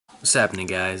What's happening,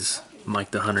 guys?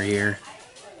 Mike the Hunter here.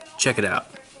 Check it out.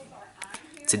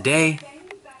 Today,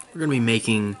 we're going to be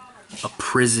making a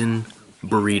prison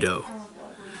burrito.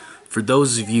 For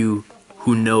those of you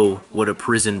who know what a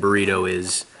prison burrito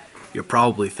is, you're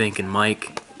probably thinking,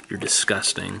 Mike, you're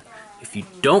disgusting. If you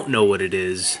don't know what it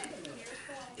is,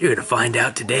 you're going to find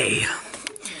out today.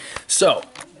 So,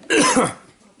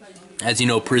 as you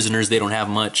know, prisoners, they don't have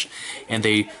much, and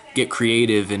they get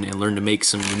creative and learn to make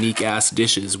some unique-ass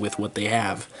dishes with what they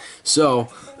have. So,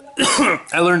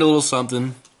 I learned a little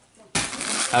something,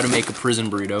 how to make a prison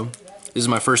burrito. This is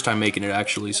my first time making it,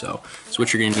 actually, so it's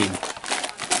what you're going to need.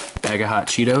 Bag of hot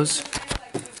Cheetos,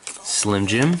 Slim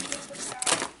Jim,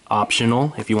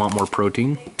 optional if you want more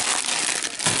protein,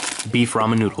 beef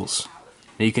ramen noodles.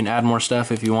 Now, you can add more stuff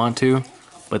if you want to,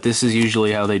 but this is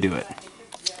usually how they do it.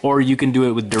 Or you can do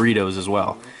it with Doritos as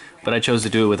well, but I chose to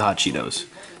do it with hot Cheetos.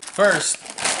 First,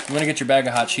 you want to get your bag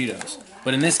of hot Cheetos,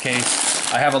 but in this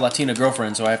case, I have a Latina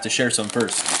girlfriend, so I have to share some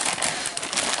first.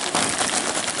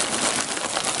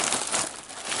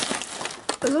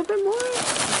 A little bit more?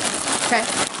 Okay.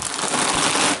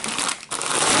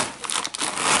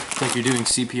 It's like you're doing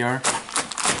CPR.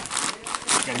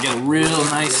 You gotta get it real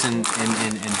nice and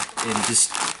just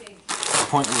to the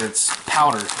point where it's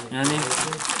powder, you know what I mean?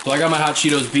 So I got my hot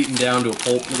Cheetos beaten down to a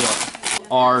pulp. Look at that.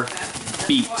 Are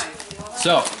beat.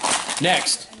 So,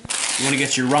 next, you want to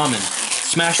get your ramen.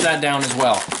 Smash that down as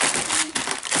well.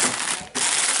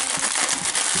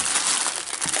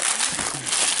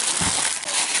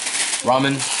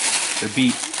 Ramen, they're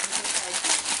beat.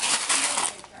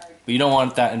 But you don't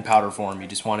want that in powder form. You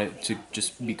just want it to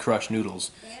just be crushed noodles.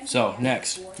 So,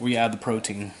 next, we add the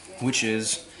protein, which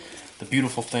is the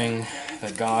beautiful thing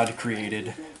that God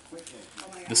created,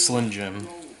 the Slim Jim,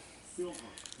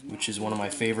 which is one of my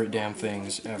favorite damn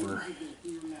things ever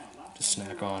to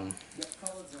snack on.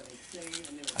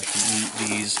 I can eat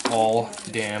these all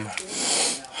damn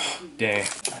day.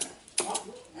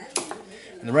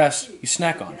 And the rest, you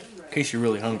snack on, in case you're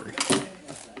really hungry.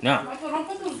 Now, Michael, don't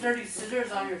put those dirty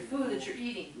scissors on your food that you're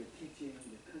eating.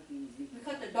 You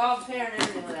cut the dog's hair and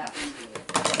everything with that.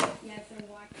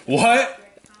 what?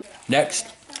 Next,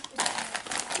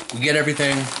 we get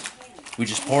everything, we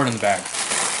just pour it in the bag.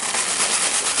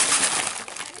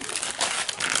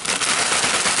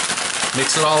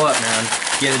 Mix it all up, man.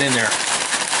 Get it in there.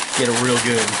 Get it real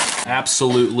good.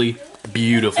 Absolutely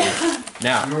beautiful.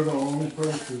 Now, You're the only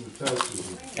person that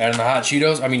touches it. add in the hot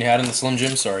Cheetos. Add in the Slim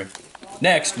Jim, sorry.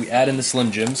 Next, we add in the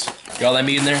Slim Jims. Get all that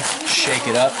meat in there. Shake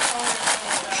it up.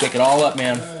 Shake it all up,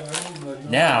 man.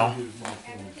 Now,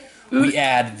 we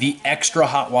add the extra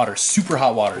hot water. Super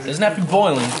hot water. It doesn't have to be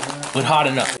boiling, but hot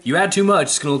enough. You add too much,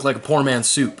 it's going to look like a poor man's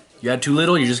soup. You add too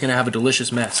little, you're just going to have a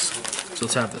delicious mess. So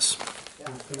let's have this.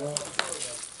 That's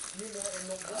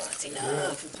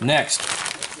enough. Next,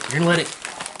 you're going to let it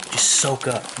just soak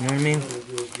up. You know what I mean?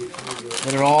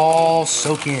 Let it all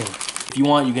soak in. If you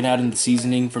want, you can add in the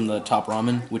seasoning from the top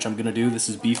ramen, which I'm going to do. This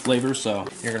is beef flavor, so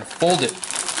you're going to fold it.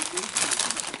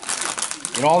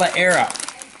 Get all that air out.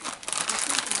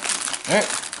 Alright.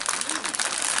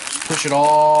 Push it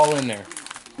all in there.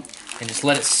 And just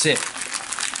let it sit.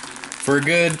 For a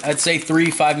good, I'd say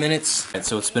 3-5 minutes.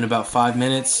 So it's been about 5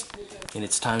 minutes. And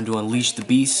it's time to unleash the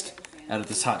beast out of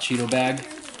this hot Cheeto bag.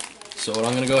 So what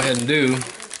I'm going to go ahead and do,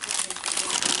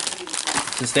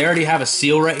 since they already have a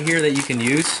seal right here that you can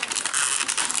use,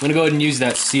 I'm going to go ahead and use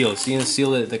that seal. See the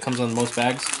seal that comes on most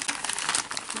bags?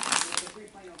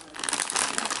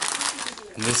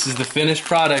 And this is the finished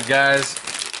product, guys.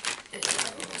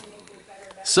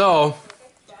 So,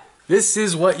 this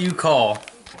is what you call,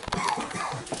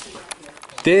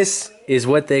 this is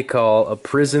what they call a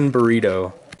prison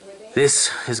burrito.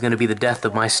 This is going to be the death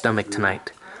of my stomach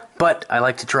tonight. But I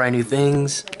like to try new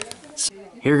things.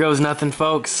 Here goes nothing,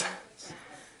 folks.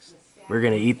 We're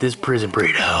going to eat this prison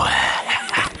burrito.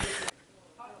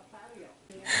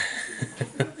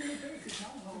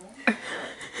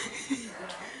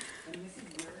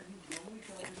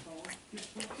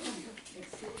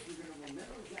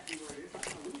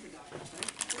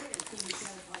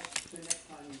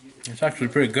 It's actually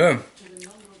pretty good.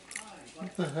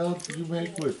 What the hell did you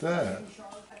make with that?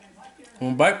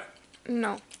 Want a bite?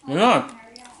 No. Why not?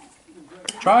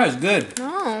 Try it's good.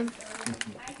 No.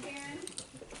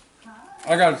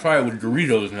 I gotta try it with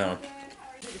Doritos now.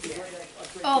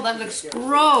 Oh, that looks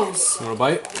gross. You want a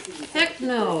bite? Heck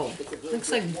no.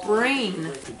 Looks like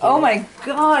brain. Oh my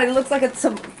god, it looks like a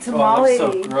tamale.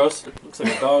 Oh, that's so gross. It looks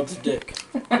like a dog's dick.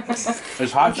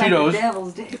 There's hot Like Cheetos. the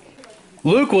devil's dick.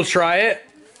 Luke will try it.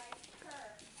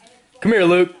 Come here,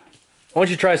 Luke. Why don't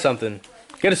you try something?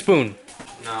 Get a spoon.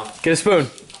 No. Get a spoon.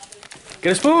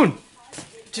 Get a spoon.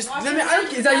 Just let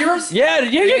me. Is that yours? Yeah,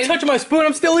 you're touching my spoon.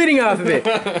 I'm still eating off of it.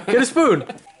 Get a spoon.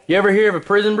 You ever hear of a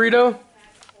prison burrito?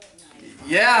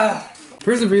 Yeah.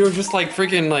 Prison burrito is just like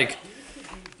freaking like.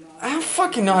 I don't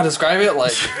fucking know how to describe it.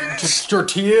 Like just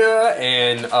tortilla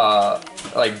and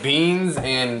like beans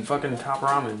and fucking top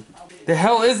ramen. The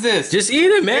hell is this? Just eat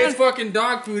it, man. It's fucking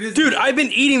dog food, isn't Dude, it? I've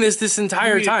been eating this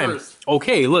entire Eat it time. first.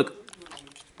 Okay, look.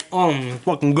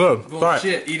 Fucking good.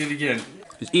 Bullshit. Eat it again.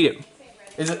 Just eat it.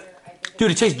 Is it? Dude,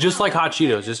 it tastes just like hot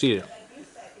Cheetos. Just eat it.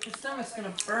 Your stomach's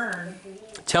gonna burn.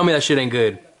 Tell me that shit ain't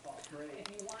good.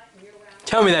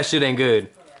 Tell me that shit ain't good.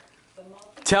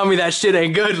 Tell me that shit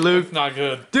ain't good, Luke. Not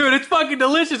good. Dude, it's fucking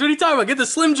delicious. What are you talking about? Get the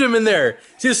Slim Jim in there.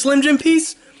 See the Slim Jim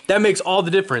piece? That makes all the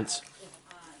difference.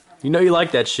 You know you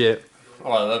like that shit.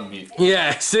 Oh, I love meat.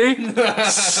 Yeah, see?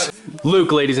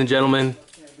 Luke, ladies and gentlemen,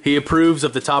 he approves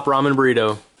of the top ramen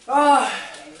burrito.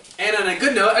 And on a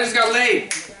good note, I just got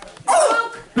laid.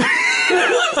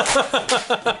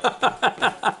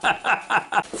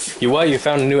 You what? You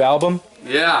found a new album?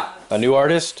 Yeah. A new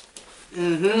artist?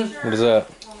 Mm-hmm. What is that?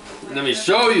 Let me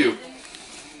show you.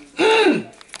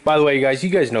 By the way, you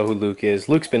guys know who Luke is.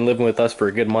 Luke's been living with us for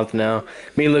a good month now.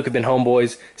 Me and Luke have been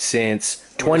homeboys since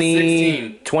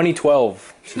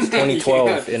 2012. Since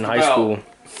 2012 in high school.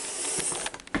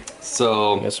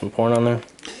 So, Got some porn on there?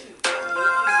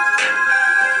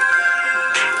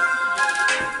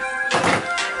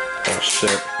 Oh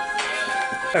shit.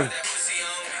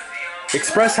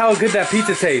 Express how good that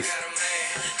pizza tastes.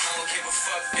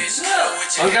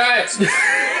 okay.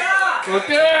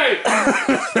 Okay.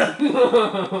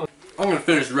 I'm gonna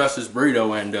finish the rest of this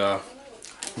burrito and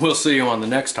we'll see you on the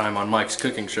next time on Mike's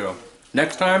cooking show.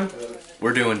 Next time,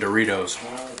 we're doing Doritos.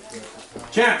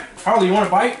 Champ, Harley, you want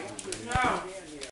a bite? No.